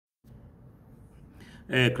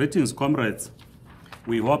Greetings, comrades.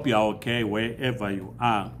 We hope you are okay wherever you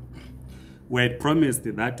are. We had promised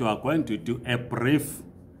that we are going to do a brief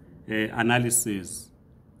analysis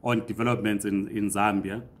on developments in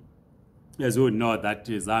Zambia. As you know, that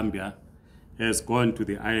Zambia has gone to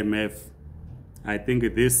the IMF. I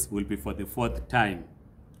think this will be for the fourth time.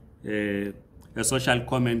 A social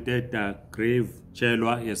commentator, Grave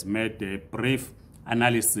Chelwa, has made a brief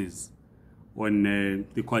analysis on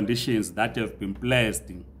the conditions that have been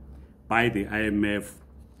placed by the IMF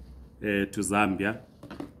to Zambia.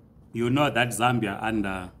 You know that Zambia,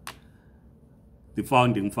 under the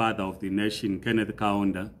founding father of the nation, Kenneth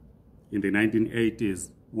Kaunda, in the 1980s,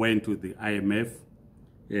 went to the IMF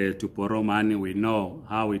to borrow money. We know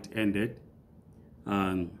how it ended.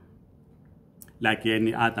 Like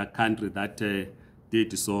any other country that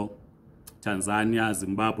did so, Tanzania,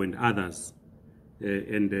 Zimbabwe, and others.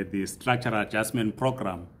 And the structural adjustment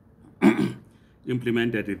program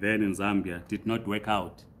implemented then in Zambia did not work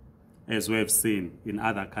out, as we have seen in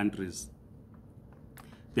other countries.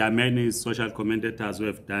 There are many social commentators who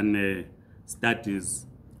have done studies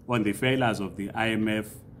on the failures of the IMF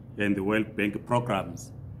and the World Bank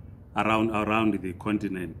programs around the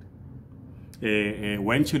continent.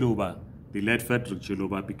 When Chiluba, the late Frederick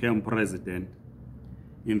Chiluba, became president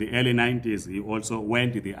in the early 90s, he also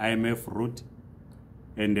went the IMF route.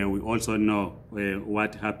 And we also know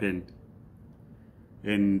what happened.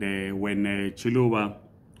 And when Chiluba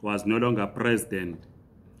was no longer president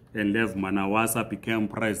and Lev Manawasa became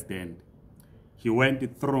president, he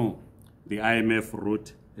went through the IMF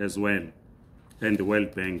route as well and the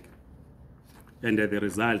World Bank. And the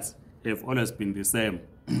results have always been the same,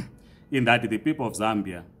 in that the people of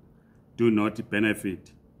Zambia do not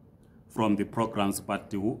benefit from the programs,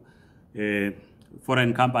 but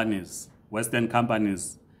foreign companies, Western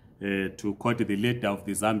companies, to quote the leader of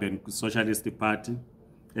the Zambian Socialist Party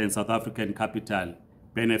and South African capital,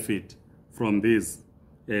 benefit from these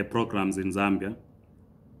programs in Zambia.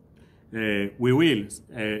 We will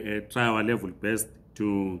try our level best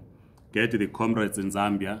to get the comrades in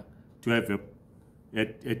Zambia to have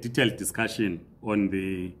a detailed discussion on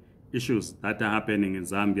the issues that are happening in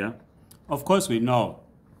Zambia. Of course, we know,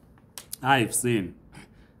 I've seen,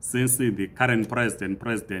 since the current president,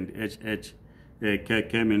 President HH,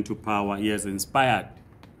 came into power, he has inspired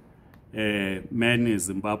many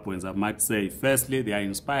Zimbabweans, I might say. Firstly, they are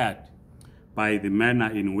inspired by the manner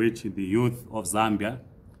in which the youth of Zambia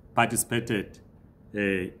participated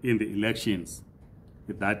in the elections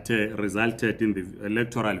that resulted in the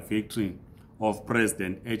electoral victory of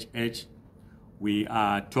President HH. We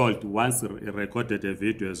are told, once recorded a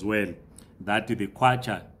video as well, that the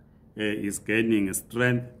kwacha is gaining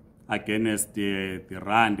strength against the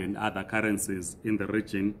rand and other currencies in the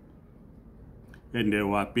region. And they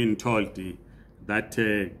were being told that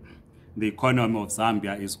the economy of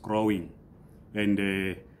Zambia is growing, and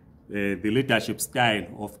the leadership style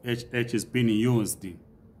of HH is being used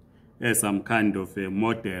as some kind of a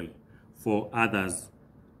model for others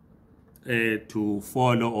to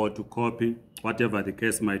follow or to copy, whatever the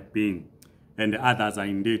case might be. And the others are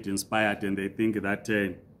indeed inspired, and they think that,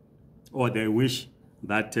 or they wish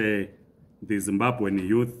that the Zimbabwean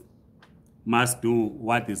youth must do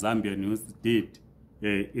what the Zambian youth did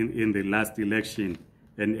in the last election,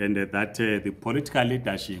 and that the political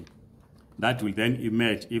leadership that will then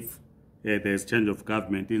emerge if there's change of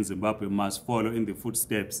government in Zimbabwe must follow in the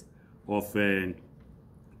footsteps of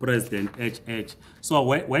President HH. So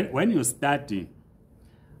when you study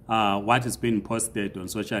what is being posted on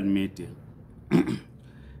social media,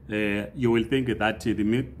 you will think that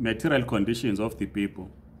the material conditions of the people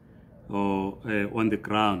on the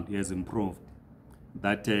ground has improved,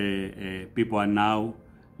 that people are now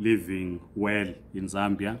living well in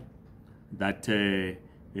Zambia, that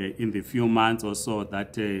in the few months or so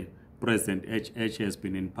that President HH has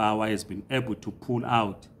been in power, has been able to pull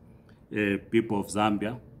out people of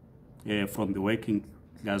Zambia from the working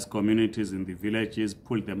class communities in the villages,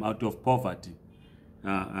 pull them out of poverty.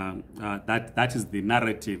 That is the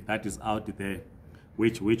narrative that is out there,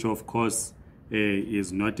 which of course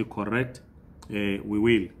is not correct. We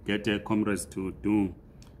will get comrades to do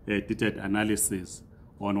a detailed analysis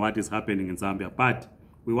on what is happening in Zambia. But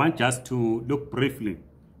we want just to look briefly,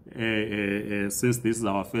 since this is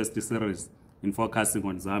our first series in focusing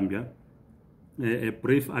on Zambia, a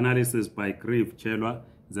brief analysis by Grave Chelwa,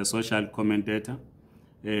 the social commentator.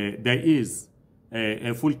 There is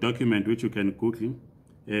a full document which you can Google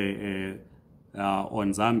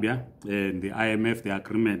on Zambia and the IMF, the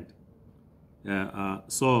agreement.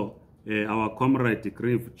 So our comrade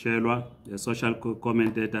Grave Chelwa, a social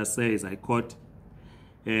commentator, says, I quote,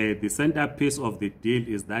 The centerpiece of the deal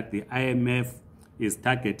is that the IMF is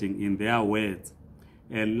targeting, in their words,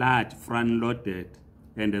 a large front-loaded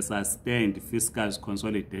and a sustained fiscal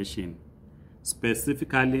consolidation.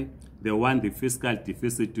 Specifically, they want the fiscal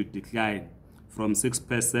deficit to decline from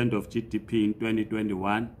 6% of GDP in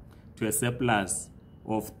 2021 to a surplus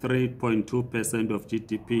of 3.2% of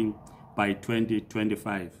GDP by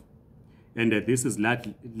 2025. And this is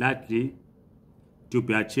largely to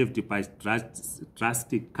be achieved by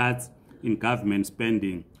drastic cuts in government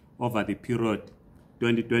spending over the period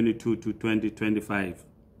 2022 to 2025.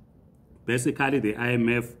 Basically, the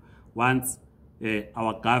IMF wants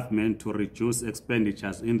our government to reduce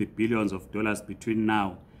expenditures in the billions of dollars between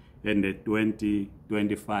now and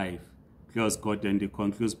 2025. Close quote, and he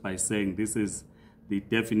concludes by saying this is the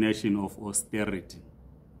definition of austerity.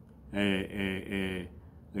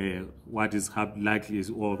 What is likely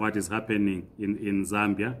or what is happening in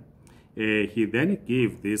Zambia. He then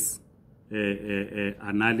gave this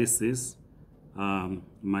analysis.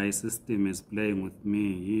 My system is playing with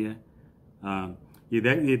me here. He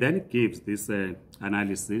then gives this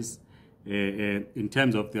analysis in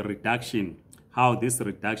terms of the reduction, how this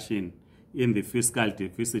reduction in the fiscal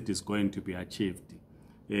deficit is going to be achieved.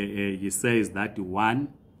 He says that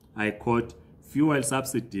one, I quote, fuel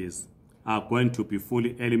subsidies are going to be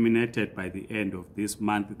fully eliminated by the end of this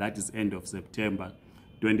month, that is end of September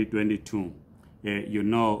 2022. You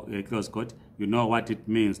know, close quote, you know what it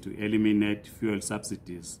means to eliminate fuel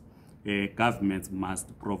subsidies. Governments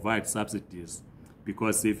must provide subsidies,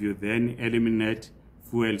 because if you then eliminate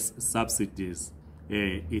fuel subsidies,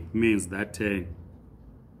 it means that a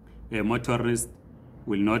motorist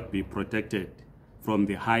will not be protected from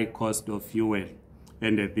the high cost of fuel,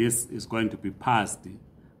 and this is going to be passed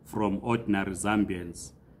from ordinary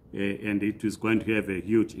Zambians, and it is going to have a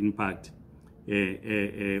huge impact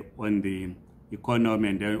on the economy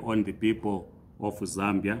and on the people of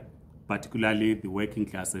Zambia, particularly the working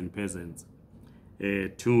class and peasants.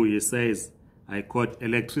 Two, he says, I quote,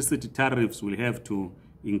 electricity tariffs will have to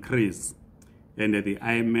increase, and the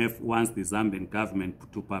IMF wants the Zambian government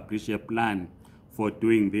to publish a plan for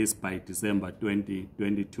doing this by December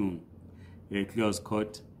 2022. Close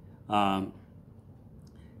quote.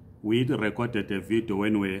 We recorded a video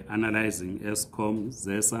when we were analyzing ESCOM,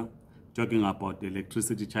 ZESA, talking about the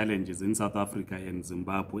electricity challenges in South Africa and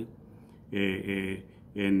Zimbabwe.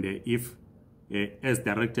 And if, as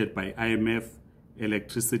directed by IMF,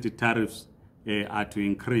 electricity tariffs are to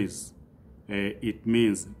increase, it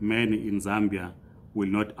means many in Zambia will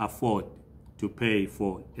not afford to pay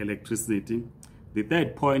for electricity. The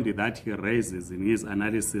third point that he raises in his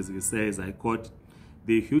analysis, he says, I quote,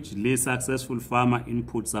 the hugely successful farmer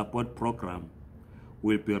input support program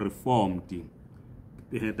will be reformed.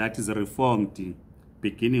 That is reformed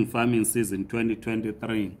beginning farming season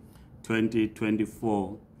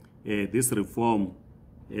 2023-2024. This reform,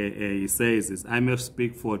 he says, is IMF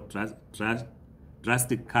speak for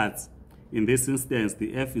drastic cuts. In this instance,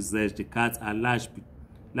 the FZ cuts are large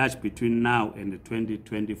between now and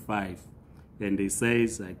 2025. And he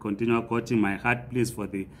says, I continue quoting, my heart bleeds for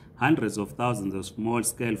the hundreds of thousands of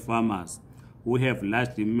small-scale farmers who have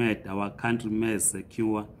largely made our country more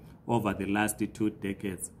secure over the last 2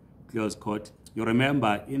 decades. Close quote. You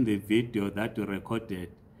remember in the video that we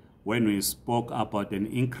recorded when we spoke about an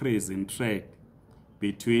increase in trade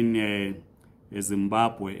between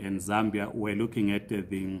Zimbabwe and Zambia, we're looking at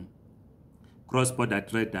the cross-border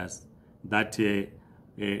traders that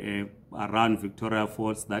around Victoria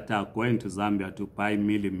Falls that are going to Zambia to buy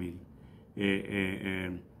meal.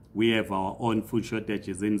 We have our own food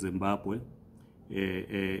shortages in Zimbabwe,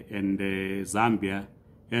 and Zambia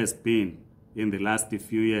has been, in the last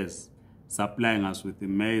few years, supplying us with the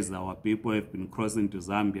maize. Our people have been crossing to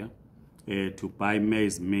Zambia to buy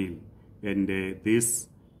maize meal, and this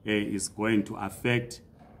is going to affect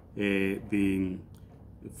the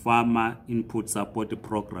farmer input support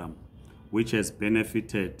program, which has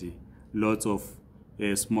benefited lots of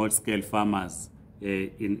small-scale farmers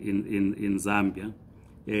in Zambia.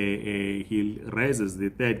 He raises the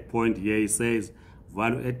third point here. He says,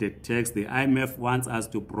 value-added tax. The IMF wants us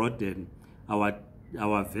to broaden our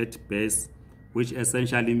VAT base, which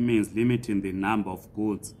essentially means limiting the number of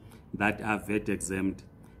goods that are VAT exempt.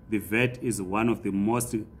 The VAT is one of the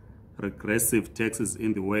most regressive taxes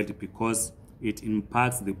in the world because it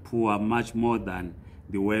impacts the poor much more than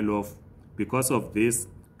the well-off. Because of this,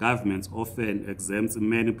 governments often exempt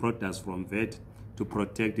many products from VAT to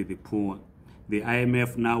protect the poor. The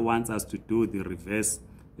IMF now wants us to do the reverse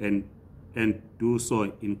and do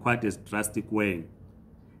so in quite a drastic way.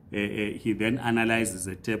 He then analyzes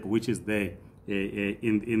a tape which is there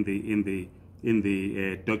in in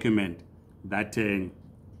the document that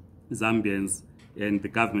Zambians and the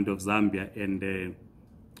government of Zambia and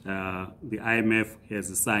the IMF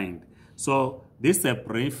has signed. So this is a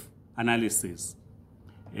brief analysis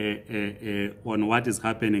on what is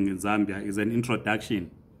happening in Zambia. Is an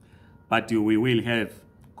introduction, but we will have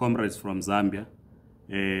comrades from Zambia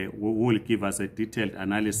who will give us a detailed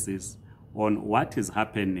analysis on what is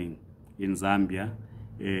happening in Zambia,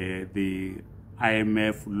 the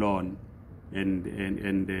IMF loan and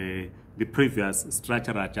the previous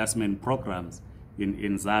structural adjustment programs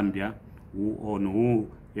in Zambia, on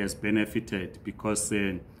who has benefited, because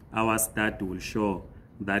our study will show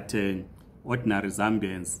that ordinary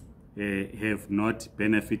Zambians have not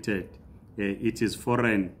benefited. It is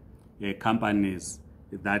foreign companies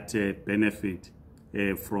that benefit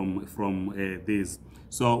from this.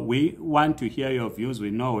 So we want to hear your views.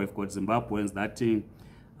 We know we've got Zimbabweans that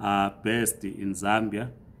are based in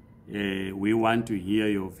Zambia. We want to hear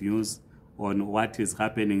your views on what is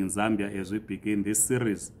happening in Zambia as we begin this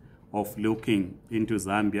series of looking into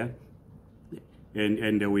Zambia.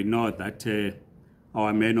 And we know that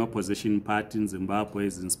our main opposition party in Zimbabwe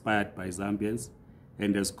is inspired by Zambians.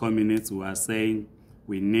 And as communists, we are saying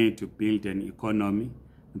we need to build an economy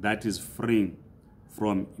that is free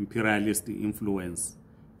from imperialist influence.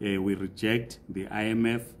 We reject the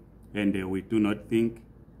IMF, and we do not think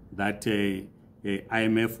that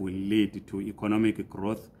IMF will lead to economic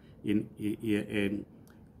growth. In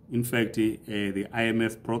fact, the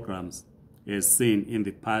IMF programs, as seen in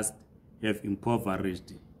the past, have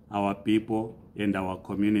impoverished our people and our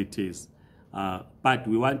communities. But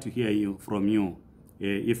we want to hear from you,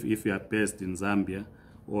 if you are based in Zambia,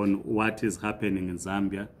 on what is happening in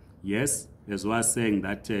Zambia. Yes, as we are saying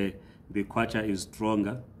that the kwacha is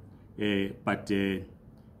stronger, but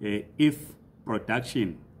if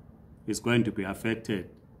production is going to be affected,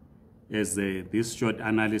 as this short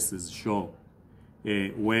analysis show,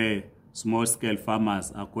 where small-scale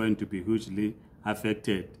farmers are going to be hugely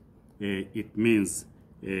affected, it means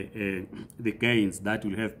the gains that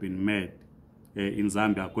will have been made in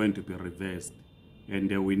Zambia are going to be reversed. And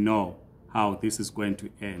we know how this is going to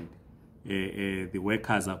end. The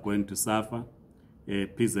workers are going to suffer,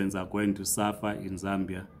 peasants are going to suffer in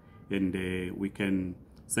Zambia, and we can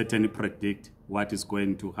certainly predict what is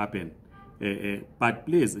going to happen. But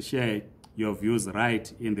please share your views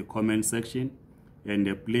right in the comment section, and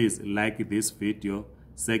please like this video,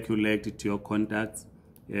 circulate it to your contacts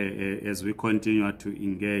as we continue to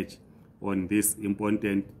engage on this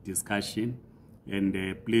important discussion. And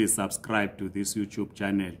please subscribe to this YouTube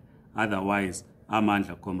channel. Otherwise,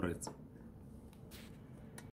 Amandla Comrades.